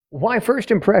Why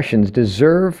first impressions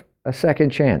deserve a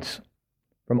second chance.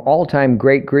 From all-time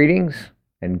great greetings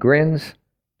and grins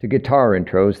to guitar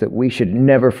intros that we should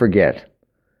never forget.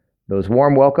 Those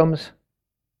warm welcomes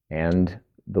and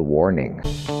the warnings.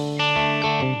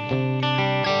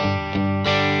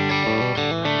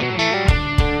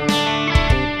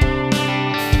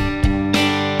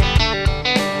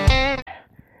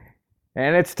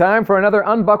 And it's time for another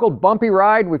unbuckled bumpy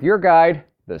ride with your guide,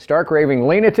 the stark raving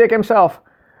lunatic himself.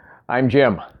 I'm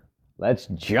Jim. Let's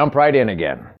jump right in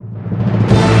again.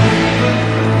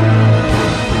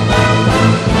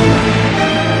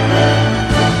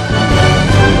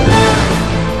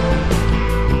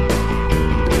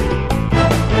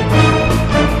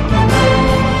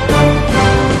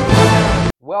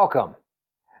 Welcome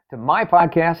to my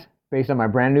podcast based on my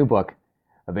brand new book,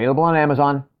 available on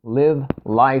Amazon, Live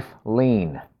Life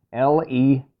Lean,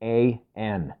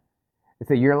 L-E-A-N.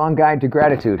 It's a year-long guide to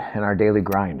gratitude and our daily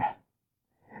grind.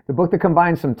 The book that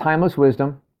combines some timeless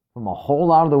wisdom from a whole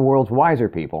lot of the world's wiser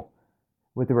people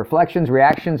with the reflections,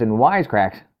 reactions, and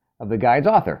wisecracks of the guide's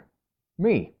author,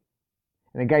 me.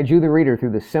 And it guides you, the reader,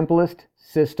 through the simplest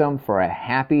system for a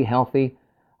happy, healthy,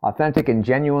 authentic, and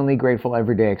genuinely grateful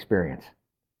everyday experience.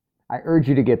 I urge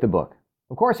you to get the book.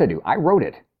 Of course I do. I wrote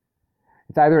it.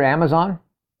 It's either at Amazon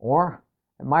or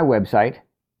at my website,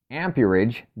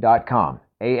 ampurage.com.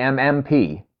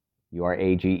 A-M-M-P-U-R-A-G-E.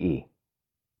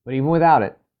 But even without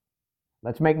it,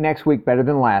 let's make next week better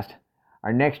than last,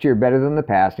 our next year better than the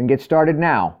past, and get started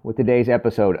now with today's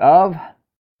episode of...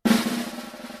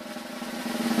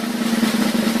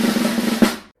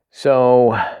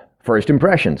 So, first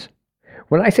impressions.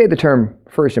 When I say the term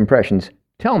first impressions,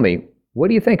 tell me, what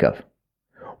do you think of?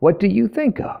 What do you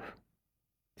think of?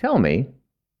 Tell me,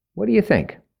 what do you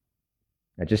think?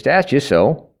 I just asked you,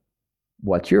 so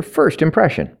what's your first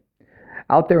impression?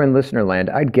 Out there in listener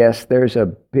land, I'd guess there's a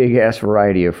big-ass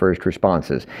variety of first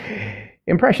responses.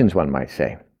 Impressions, one might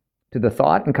say, to the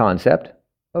thought and concept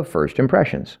of first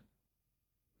impressions.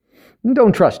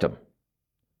 Don't trust them.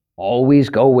 Always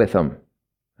go with them.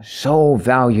 So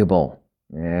valuable.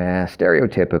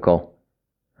 Stereotypical.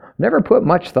 Never put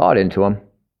much thought into them.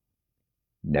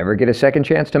 Never get a second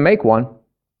chance to make one.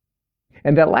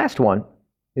 And that last one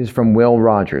is from Will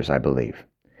Rogers, I believe.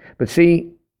 But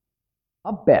see,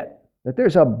 I'll bet that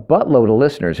there's a buttload of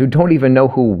listeners who don't even know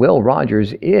who Will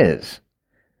Rogers is.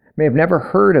 May have never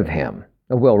heard of him,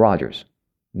 of Will Rogers.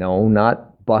 No,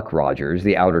 not Buck Rogers,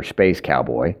 the outer space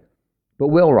cowboy, but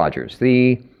Will Rogers,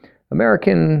 the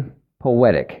American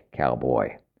poetic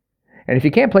cowboy. And if you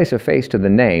can't place a face to the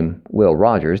name Will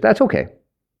Rogers, that's okay.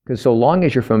 Because so long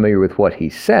as you're familiar with what he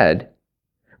said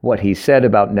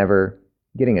about never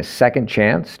getting a second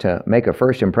chance to make a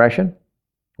first impression,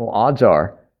 well, odds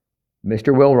are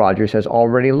Mr. Will Rogers has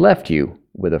already left you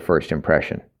with a first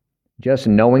impression, just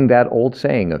knowing that old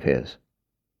saying of his.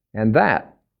 And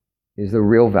that is the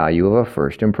real value of a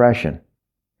first impression.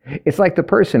 It's like the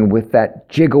person with that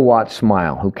gigawatt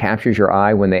smile who captures your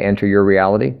eye when they enter your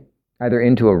reality, either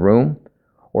into a room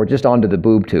or just onto the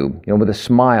boob tube, with a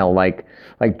smile like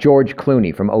George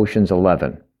Clooney from Ocean's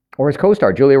 11, or his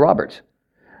co-star Julia Roberts.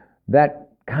 That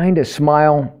kind of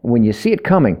smile, when you see it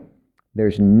coming,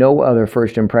 there's no other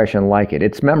first impression like it.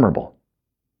 It's memorable.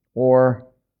 Or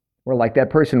like that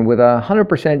person with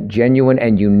 100% genuine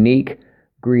and unique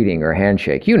greeting or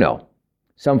handshake.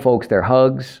 Some folks, their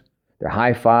hugs, their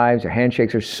high fives, their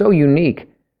handshakes are so unique,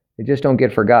 they just don't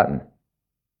get forgotten.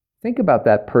 Think about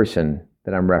that person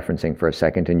that I'm referencing for a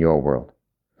second in your world.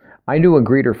 I knew a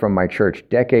greeter from my church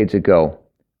decades ago,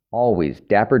 always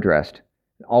dapper dressed,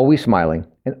 always smiling,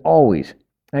 and always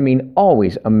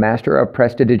a master of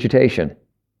prestidigitation.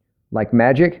 Like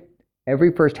magic,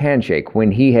 every first handshake when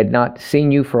he had not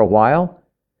seen you for a while,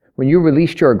 when you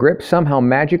released your grip, somehow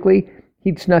magically,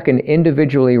 he'd snuck an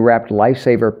individually wrapped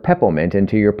lifesaver peppermint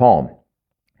into your palm.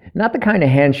 Not the kind of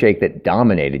handshake that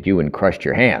dominated you and crushed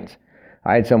your hands.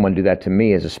 I had someone do that to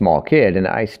me as a small kid, and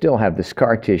I still have the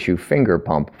scar tissue finger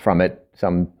pump from it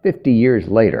some 50 years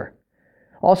later.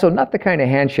 Also, not the kind of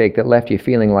handshake that left you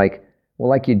feeling like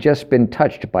you'd just been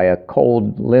touched by a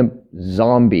cold, limp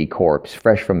zombie corpse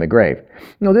fresh from the grave.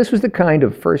 No, this was the kind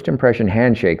of first impression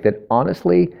handshake that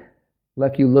honestly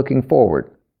left you looking forward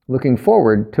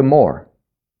to more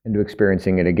and to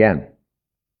experiencing it again.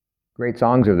 Great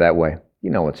songs are that way.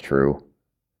 It's true.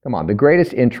 Come on, the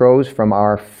greatest intros from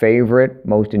our favorite,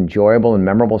 most enjoyable and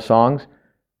memorable songs,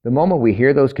 the moment we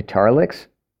hear those guitar licks,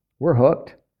 we're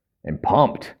hooked and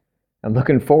pumped and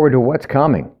looking forward to what's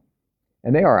coming.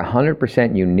 And they are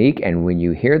 100% unique, and when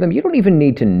you hear them, you don't even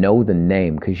need to know the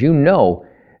name, because you're going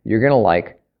to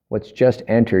like what's just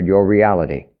entered your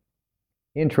reality.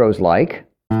 Intros like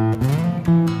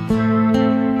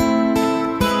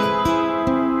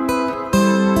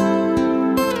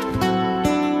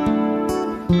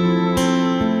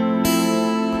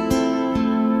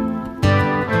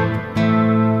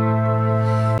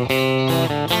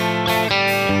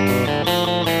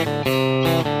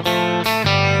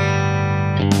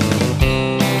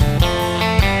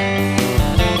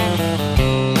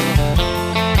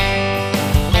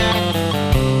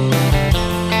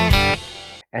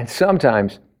And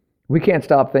sometimes we can't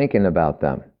stop thinking about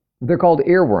them. They're called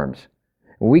earworms.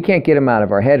 We can't get them out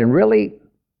of our head. And really,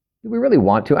 do we really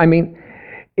want to? I mean,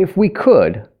 if we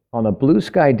could, on a blue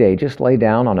sky day, just lay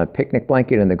down on a picnic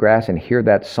blanket in the grass and hear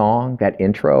that song, that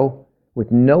intro,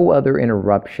 with no other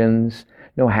interruptions,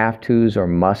 no have-tos or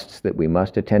musts that we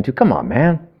must attend to. Come on,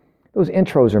 man. Those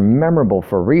intros are memorable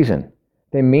for a reason.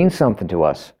 They mean something to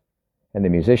us. And the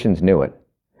musicians knew it.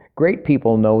 Great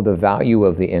people know the value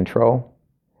of the intro,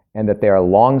 and that they are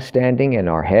long-standing in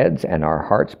our heads and our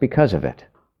hearts because of it.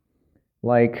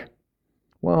 Like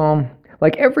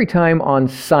every time on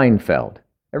Seinfeld,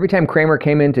 every time Kramer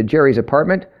came into Jerry's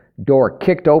apartment, door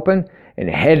kicked open, and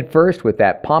head first with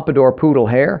that pompadour poodle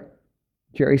hair,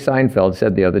 Jerry Seinfeld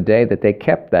said the other day that they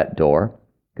kept that door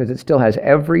because it still has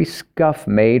every scuff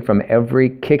made from every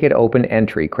kick-it-open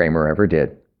entry Kramer ever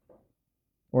did.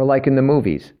 Or like in the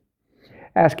movies.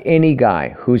 Ask any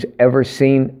guy who's ever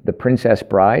seen The Princess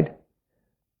Bride.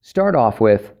 Start off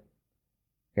with,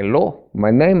 "Hello,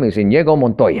 my name is Inigo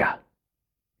Montoya."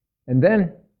 And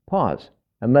then pause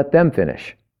and let them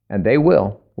finish. And they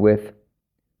will with,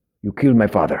 "You killed my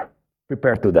father.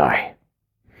 Prepare to die."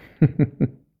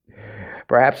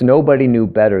 Perhaps nobody knew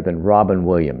better than Robin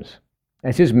Williams,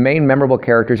 as his main memorable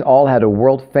characters all had a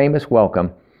world-famous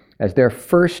welcome as their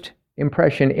first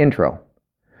impression intro.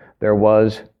 There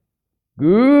was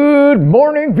 "Good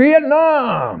Morning,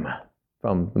 Vietnam,"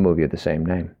 from the movie of the same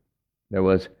name. There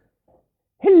was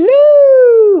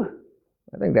 "Hello,"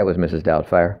 I think that was Mrs.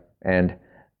 Doubtfire, and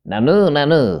 "Nanu,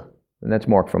 Nanu," and that's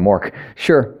Mork from Mork.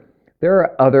 Sure, there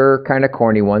are other kind of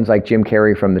corny ones like Jim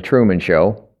Carrey from The Truman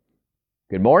Show.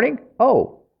 "Good morning.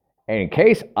 Oh, and in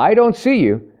case I don't see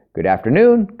you, good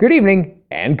afternoon, good evening,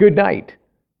 and good night."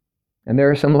 And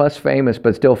there are some less famous,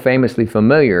 but still famously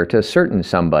familiar to certain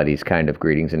somebodies kind of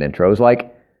greetings and intros,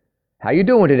 like, "How you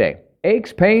doing today?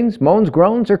 Aches, pains, moans,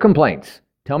 groans, or complaints?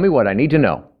 Tell me what I need to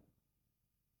know."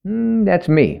 That's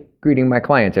me, greeting my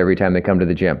clients every time they come to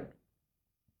the gym.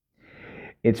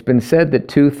 It's been said that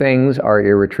two things are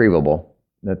irretrievable,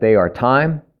 that they are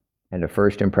time and a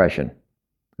first impression.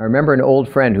 I remember an old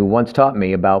friend who once taught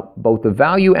me about both the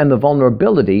value and the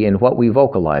vulnerability in what we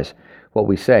vocalize, what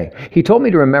we say. He told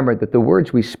me to remember that the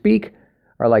words we speak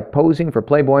are like posing for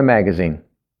Playboy magazine.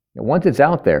 And once it's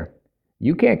out there,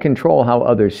 you can't control how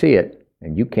others see it,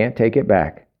 and you can't take it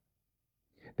back.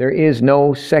 There is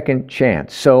no second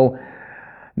chance. So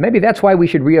maybe that's why we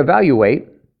should reevaluate,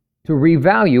 to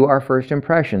revalue our first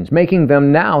impressions, making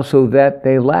them now so that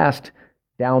they last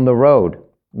down the road.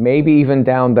 Maybe even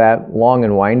down that long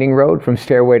and winding road from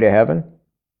Stairway to Heaven.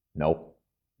 Nope,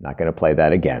 not going to play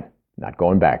that again. Not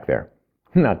going back there.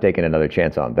 Not taking another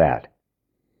chance on that.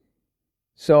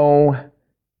 So,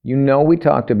 we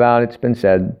talked about, it's been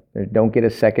said, don't get a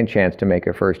second chance to make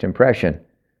a first impression.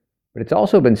 But it's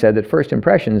also been said that first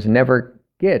impressions never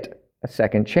get a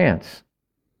second chance.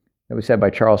 That was said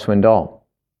by Charles Swindoll.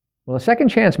 Well, a second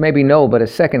chance, maybe no, but a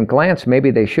second glance,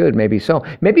 maybe they should, maybe so.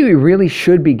 Maybe we really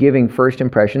should be giving first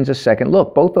impressions a second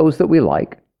look, both those that we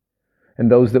like, and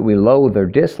those that we loathe or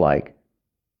dislike,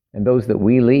 and those that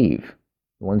we leave.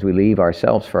 The ones we leave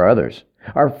ourselves for others.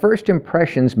 Our first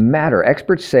impressions matter.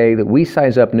 Experts say that we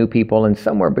size up new people in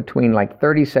somewhere between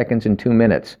 30 seconds and 2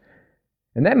 minutes.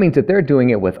 And that means that they're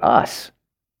doing it with us.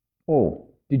 Oh,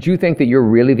 did you think that you're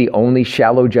really the only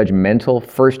shallow, judgmental,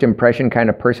 first impression kind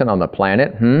of person on the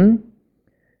planet? And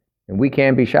we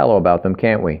can be shallow about them,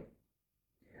 can't we?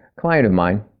 A client of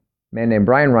mine, a man named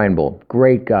Brian Reinbold,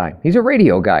 great guy. He's a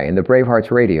radio guy in the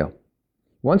Bravehearts radio.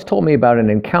 Once told me about an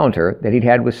encounter that he'd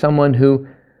had with someone who,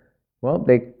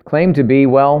 they claimed to be,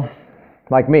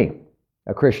 like me,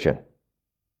 a Christian.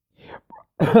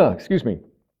 Excuse me.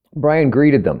 Brian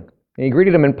greeted them. And he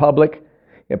greeted them in public,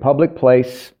 a public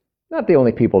place, not the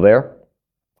only people there.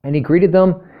 And he greeted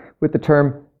them with the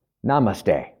term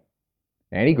namaste.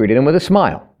 And he greeted them with a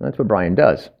smile. That's what Brian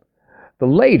does. The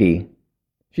lady,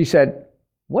 she said,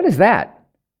 "What is that?"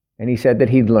 And he said that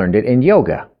he'd learned it in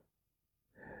yoga.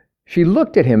 She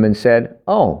looked at him and said,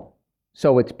 "Oh,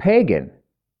 so it's pagan.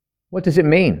 What does it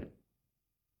mean?"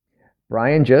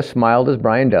 Brian just smiled as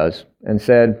Brian does and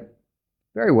said,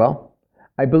 "Very well.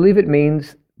 I believe it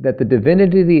means that the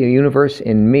divinity of the universe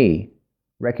in me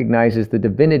recognizes the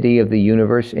divinity of the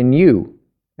universe in you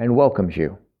and welcomes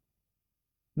you.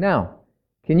 Now,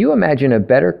 can you imagine a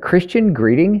better Christian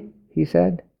greeting? He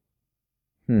said.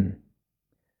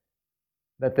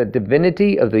 That the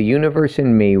divinity of the universe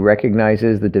in me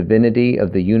recognizes the divinity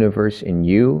of the universe in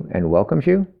you and welcomes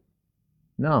you?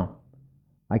 No,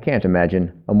 I can't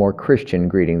imagine a more Christian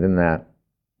greeting than that.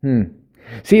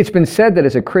 See, it's been said that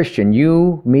as a Christian,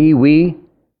 you, me, we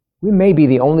may be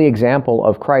the only example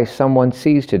of Christ someone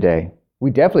sees today.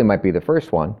 We definitely might be the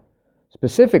first one.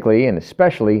 Specifically and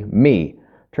especially me,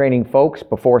 training folks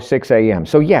before 6 a.m.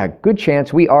 So yeah, good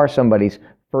chance we are somebody's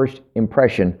first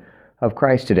impression of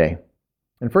Christ today.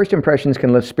 And first impressions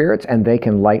can lift spirits and they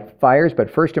can light fires, but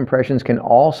first impressions can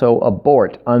also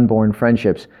abort unborn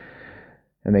friendships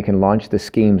and they can launch the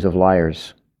schemes of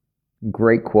liars.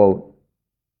 Great quote.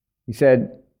 He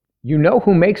said, "You know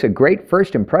who makes a great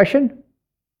first impression?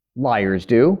 Liars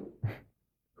do."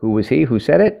 Who was he who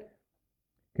said it?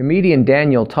 Comedian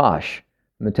Daniel Tosh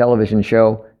from the television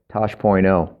show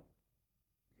Tosh.0.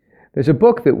 There's a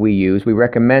book that we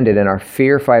recommend it in our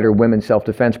Fear Fighter Women's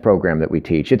Self-Defense program that we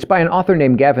teach. It's by an author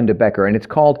named Gavin DeBecker, and it's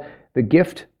called The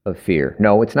Gift of Fear.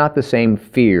 No, it's not the same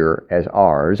fear as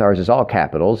ours. Ours is all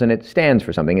capitals, and it stands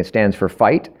for something. It stands for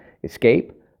fight,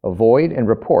 escape, avoid, and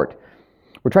report.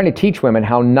 We're trying to teach women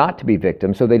how not to be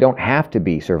victims so they don't have to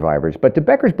be survivors. But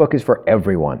DeBecker's book is for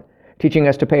everyone, teaching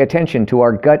us to pay attention to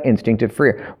our gut instinct of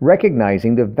fear,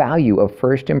 recognizing the value of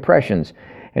first impressions.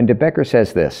 And DeBecker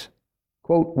says this,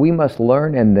 quote, "We must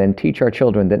learn and then teach our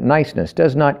children that niceness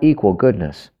does not equal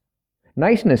goodness.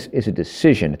 Niceness is a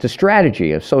decision. It's a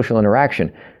strategy of social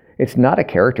interaction. It's not a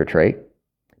character trait.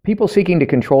 People seeking to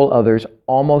control others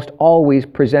almost always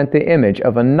present the image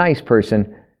of a nice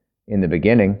person in the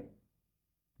beginning."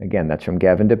 Again, that's from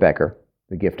Gavin DeBecker,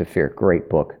 The Gift of Fear. Great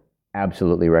book.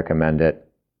 Absolutely recommend it.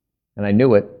 And I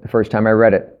knew it the first time I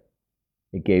read it.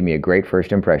 It gave me a great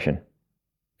first impression.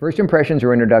 First impressions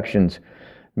or introductions,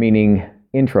 meaning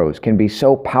intros, can be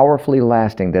so powerfully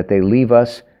lasting that they leave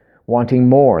us wanting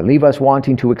more, leave us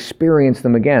wanting to experience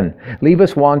them again, leave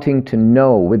us wanting to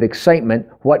know with excitement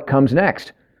what comes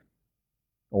next.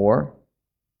 Or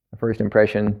a first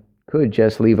impression could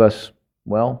just leave us,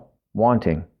 well,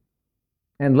 wanting.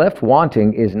 And left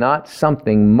wanting is not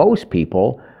something most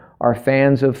people are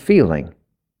fans of feeling.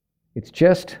 It's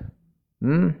just,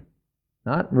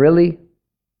 not really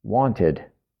wanted.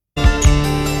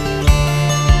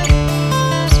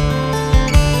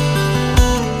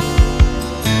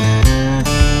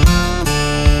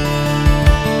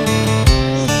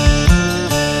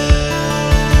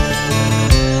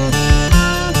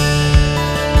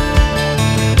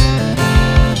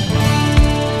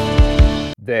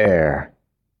 There.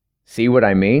 See what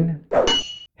I mean?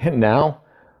 And now,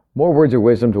 more words of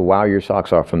wisdom to wow your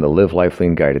socks off from the Live Life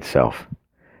Lean Guide itself.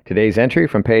 Today's entry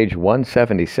from page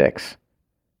 176.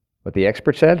 What the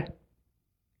expert said?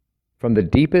 From the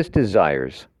deepest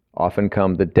desires often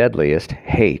come the deadliest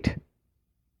hate.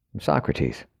 From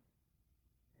Socrates.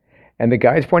 And the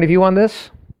guide's point of view on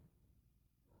this?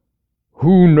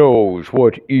 Who knows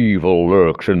what evil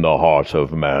lurks in the hearts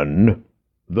of men?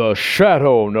 The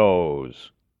shadow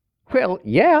knows. Well,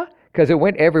 yeah, because it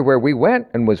went everywhere we went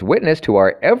and was witness to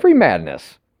our every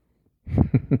madness.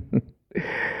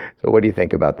 So what do you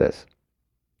think about this?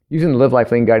 Using the Live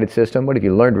Life Lean guided system, what have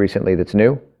you learned recently that's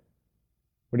new?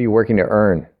 What are you working to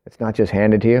earn? It's not just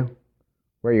handed to you.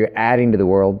 Where you're adding to the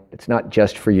world, it's not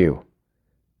just for you.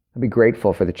 I'd be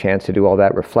grateful for the chance to do all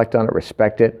that, reflect on it,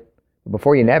 respect it. But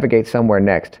before you navigate somewhere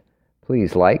next,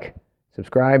 please like,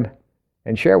 subscribe,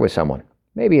 and share with someone,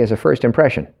 maybe as a first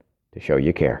impression, to show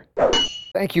you care.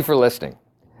 Thank you for listening.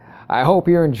 I hope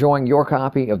you're enjoying your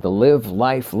copy of the Live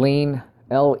Life Lean,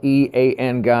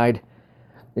 L-E-A-N guide,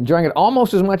 enjoying it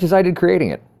almost as much as I did creating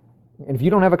it. And if you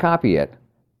don't have a copy yet,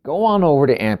 go on over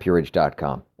to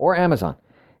amperage.com or Amazon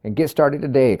and get started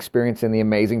today experiencing the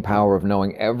amazing power of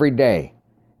knowing every day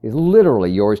is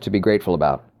literally yours to be grateful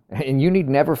about, and you need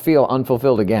never feel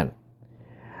unfulfilled again.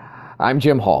 I'm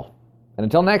Jim Hall, and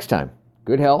until next time,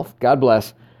 good health, God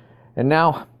bless, and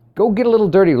now go get a little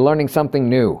dirty learning something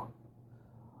new,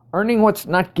 earning what's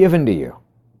not given to you,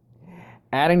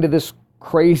 adding to this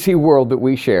crazy world that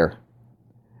we share,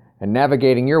 and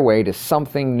navigating your way to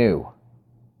something new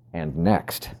and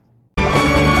next.